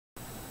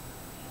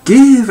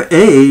Give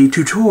a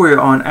tutorial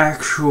on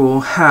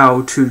actual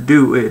how to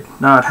do it,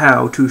 not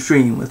how to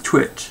stream with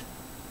Twitch.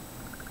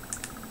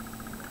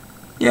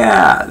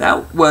 Yeah,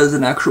 that was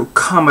an actual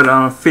comment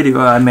on a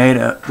video I made,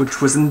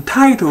 which was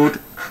titled,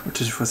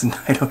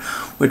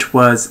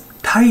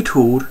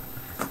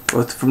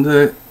 both from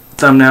the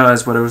thumbnail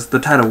as what it was, the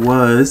title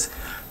was,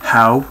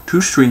 how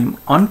to stream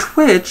on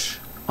Twitch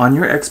on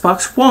your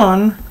Xbox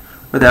One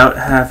without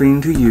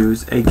having to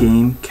use a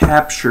game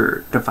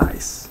capture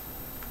device.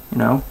 You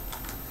know?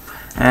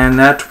 And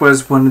that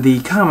was one of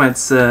the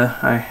comments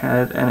I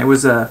had, and it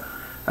was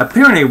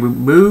apparently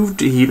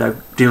removed. He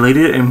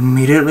deleted it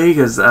immediately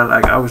because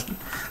I was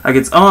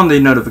it's on the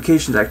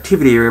notifications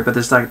activity area, but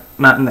there's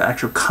not in the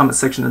actual comment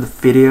section of the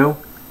video.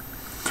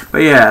 But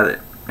yeah,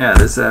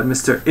 this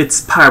Mr.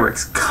 It's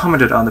Pyrex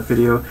commented on the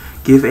video.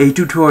 Give a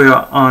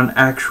tutorial on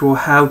actual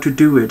how to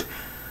do it,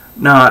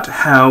 not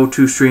how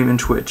to stream in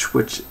Twitch,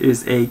 which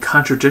is a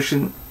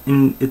contradiction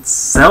in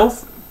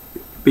itself.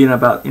 Being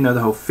about, the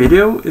whole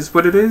video is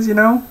what it is,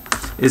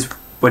 is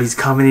what he's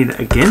commenting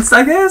against,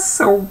 I guess,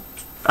 or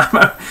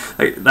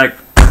like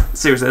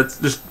seriously, that's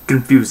just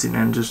confusing,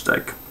 and just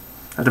not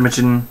to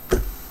mention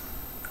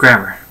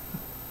grammar.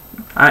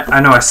 I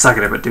know I suck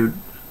at it, but dude,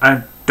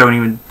 I don't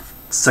even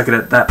suck at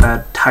it that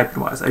bad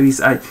typing wise. At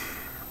least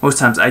most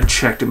times I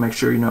check to make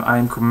sure I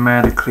am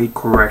grammatically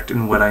correct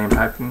in what I am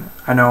typing.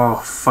 I know I'll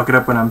fuck it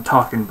up when I'm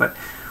talking, but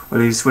at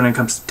least when it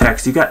comes to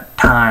text, you got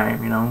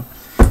time,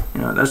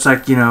 that's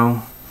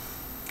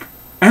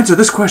answer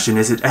this question,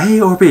 is it A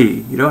or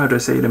B? You don't have to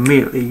say it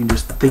immediately, you can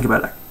just think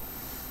about it.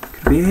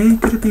 Could it be A,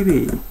 could it be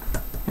B?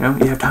 You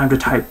have time to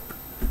type.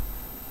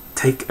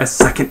 Take a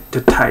second to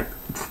type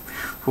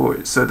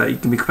so that you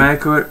can be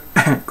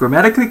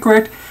grammatically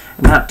correct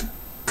and not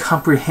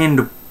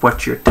comprehend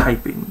what you're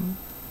typing.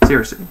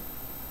 Seriously.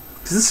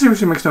 Because this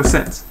seriously makes no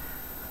sense.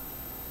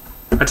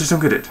 I just don't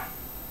get it.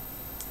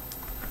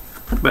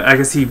 But I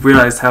guess he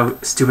realized how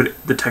stupid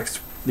the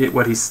text,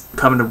 what he's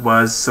commented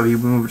was, so he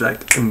moved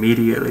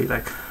immediately,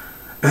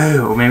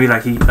 oh, or maybe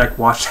he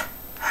watched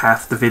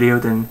half the video,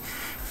 then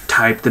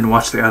typed, then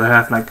watched the other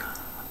half,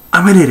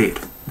 I'm an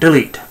idiot,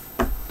 delete.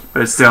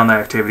 But it's still on the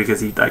activity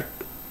because he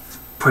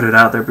put it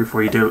out there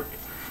before he deleted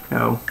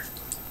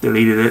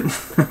it.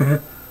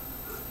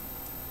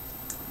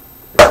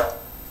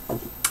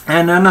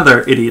 And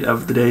another idiot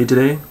of the day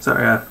today.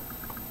 Sorry,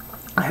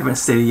 I haven't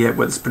stated yet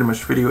what this pretty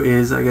much video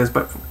is, I guess,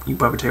 but you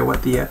probably tell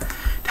what the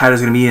title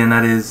is going to be, and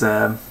that is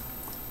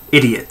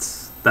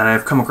idiots that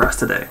I've come across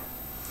today.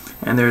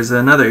 And there's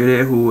another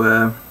idiot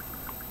who,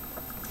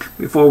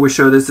 before we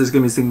show this, there's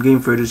going to be some game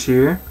footage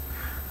here.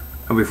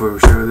 Before we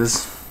show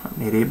this,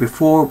 I'm an idiot.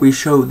 Before we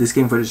show this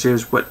game footage,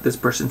 here's what this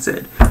person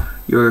said.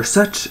 You're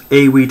such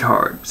a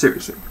retard.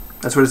 Seriously.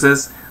 That's what it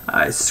says.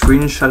 I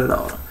screenshot it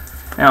all.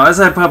 Now, as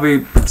I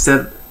probably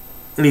said,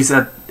 at least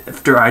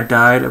after I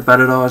died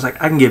about it all, I was I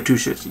can give two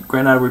shits.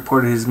 Granted, I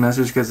reported his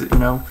message because,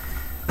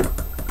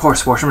 poor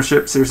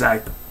sportsmanship. Seriously,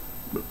 I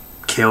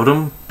killed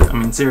him. I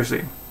mean,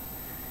 seriously.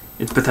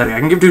 It's pathetic. I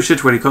can give two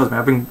shits what he calls me.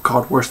 I've been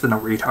called worse than a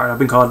retard. I've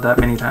been called that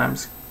many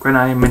times. Granted,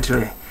 I am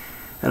mentally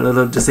a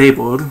little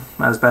disabled.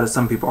 Not as bad as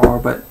some people are,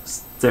 but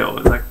still,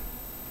 it's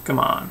come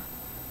on.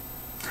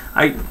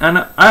 I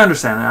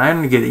understand.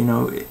 I get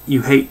it.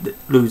 You hate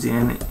losing.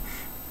 And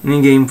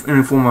any game,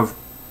 any form of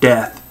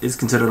death is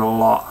considered a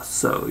loss.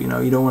 So, you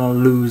don't want to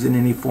lose in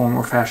any form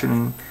or fashion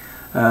in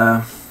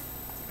a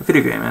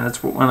video game. And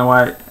that's one of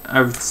why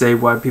I would say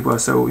why people are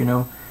so,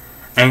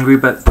 angry.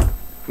 But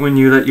when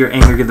you let your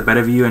anger get the better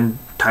of you and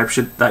type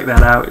shit like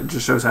that out, it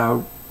just shows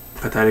how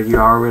pathetic you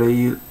are,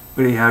 really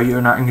how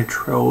you're not in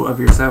control of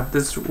yourself.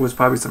 This was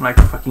probably some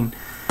fucking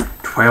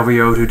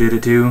 12-year-old who did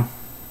it too.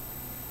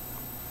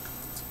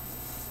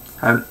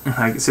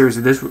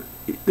 Seriously, this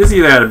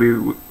either had to be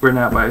written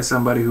out by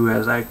somebody who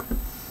has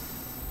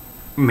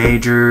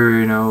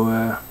major,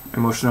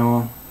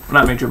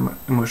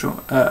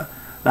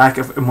 lack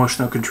of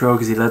emotional control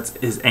because he lets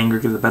his anger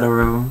get the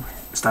better of him.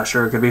 It's not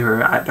sure. It could be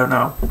her. I don't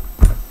know.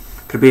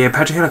 Could be a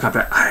Apache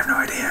helicopter. I have no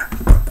idea.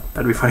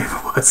 That'd be funny if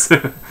it was.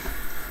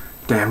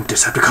 Damn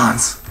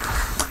Decepticons.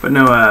 But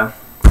no,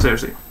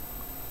 seriously.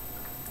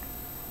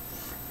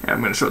 Yeah,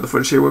 I'm gonna show the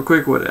footage here real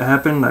quick. What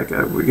happened?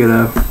 We get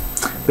a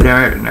bit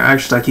of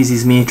interaction. He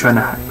sees me trying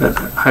to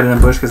hide in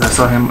a bush because I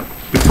saw him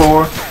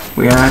before.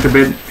 We interact a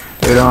bit.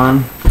 Later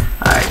on,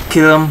 I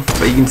kill him.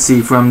 But you can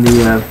see from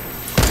the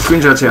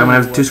screenshots here, I'm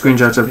gonna have two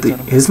screenshots of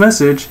his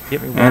message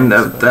and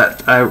of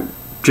that I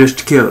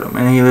just killed him.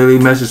 And he literally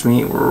messaged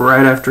me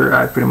right after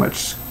I pretty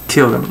much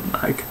killed him.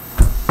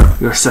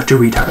 You're such a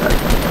retard.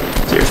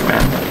 Seriously,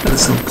 man.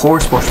 That's some poor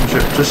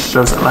sportsmanship. Just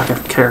shows a lack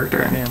of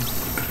character.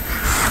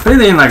 But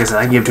then, like I said,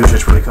 I can give two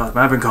shits what he calls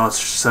me. I've been called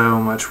so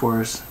much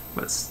worse.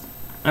 But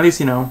at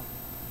least,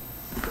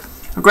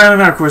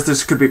 Granted, of course,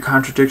 this could be a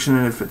contradiction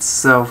in of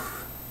itself.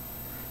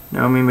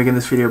 Me making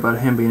this video about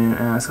him being an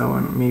asshole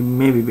and me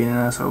maybe being an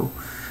asshole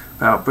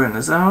about putting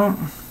this out.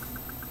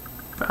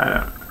 But I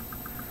don't.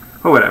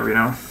 But whatever,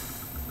 In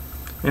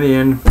the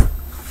end,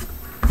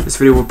 this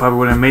video probably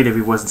wouldn't have made if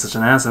he wasn't such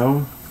an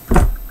asshole.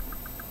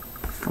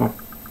 Well,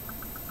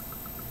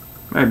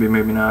 Maybe,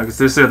 maybe not. Because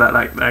there's still that,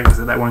 like I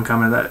said, that one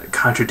comment that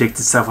contradicts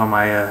itself on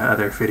my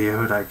other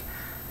video. Like,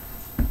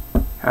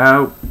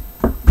 how,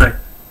 like,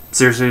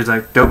 seriously, it's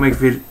like, don't make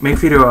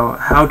video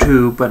how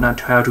to, but not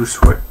how to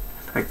sort.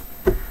 Like,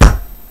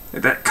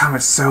 that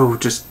comment's so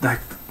just, like,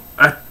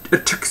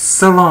 it took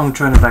so long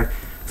trying to, like,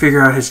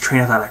 figure out his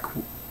train of thought. Like,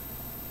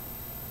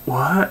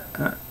 what?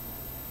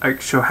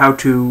 Like, show how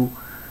to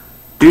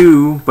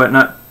do, but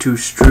not to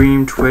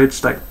stream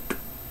Twitch. Like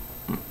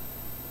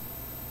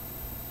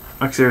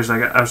seriously,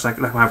 like, I was like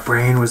my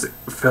brain was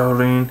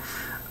filling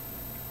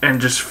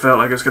and just felt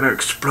like it was gonna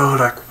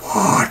explode. Like,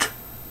 what,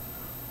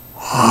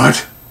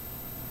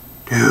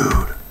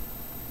 dude?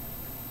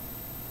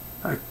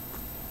 Like,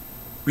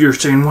 you're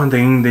saying one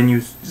thing, then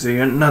you say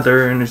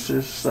another, and it's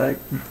just like,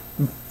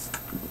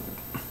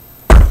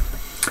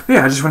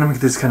 yeah. I just want to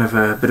make this kind of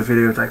a bit of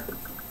video, like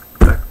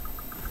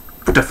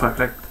what the fuck?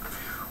 Like,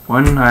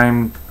 one,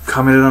 I'm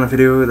commented on a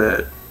video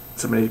that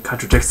somebody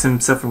contradicts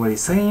himself in what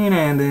he's saying,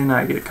 and then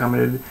I get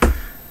commented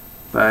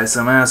by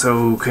some asshole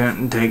who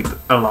couldn't take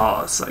a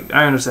loss. Like,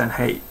 I understand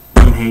hate,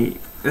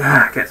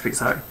 I can't speak,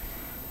 sorry.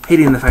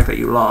 Hating the fact that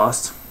you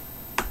lost,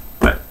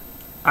 but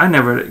I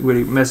never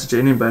really message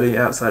anybody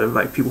outside of,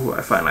 like, people who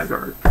I find, like,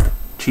 are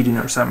cheating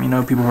or something, you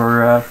know, people who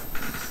are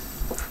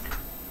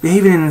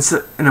behaving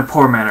in a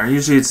poor manner.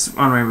 Usually it's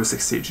on Rainbow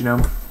Six Siege, you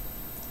know.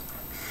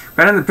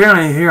 But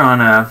apparently here on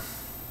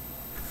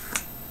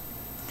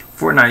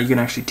Fortnite you can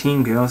actually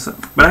team kill, so,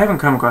 but I haven't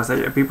come across that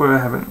yet. People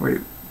haven't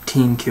really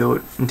team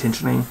killed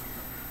intentionally.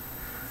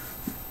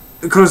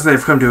 The closest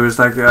they've come to is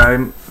like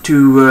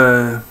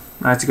 2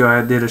 nights ago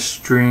I did a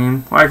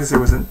stream. Well, I guess it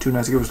wasn't 2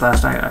 nights ago, it was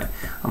last night.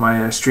 On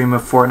my stream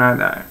of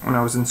Fortnite, when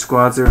I was in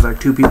squads, there was like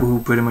 2 people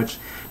who pretty much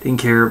didn't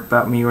care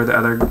about me or the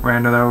other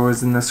rando that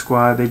was in the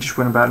squad. They just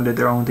went about and did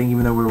their own thing,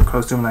 even though we were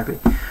close to them. Like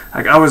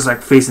I was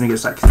like facing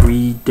against like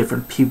 3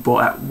 different people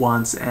at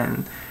once,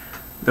 and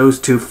those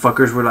 2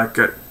 fuckers were like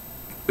a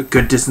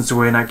good distance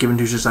away, not giving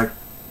 2 just like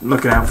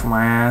looking out for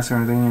my ass or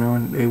anything, you know.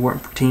 And they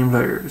weren't team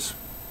players,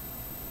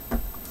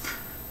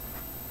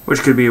 which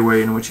could be a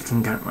way in which you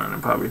can kind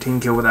of probably team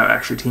kill without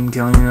actually team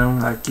killing, you know.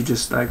 Like, you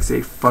just like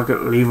say fuck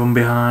it, leave them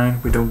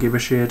behind. We don't give a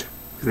shit.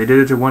 They did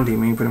it to one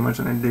teammate pretty much,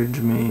 and they did it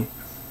to me.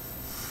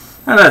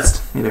 Now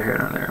that's neither here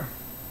nor there.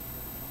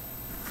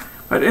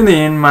 But in the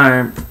end,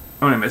 my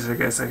only message I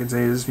guess I could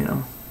say is, you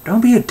know, don't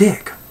be a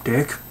dick.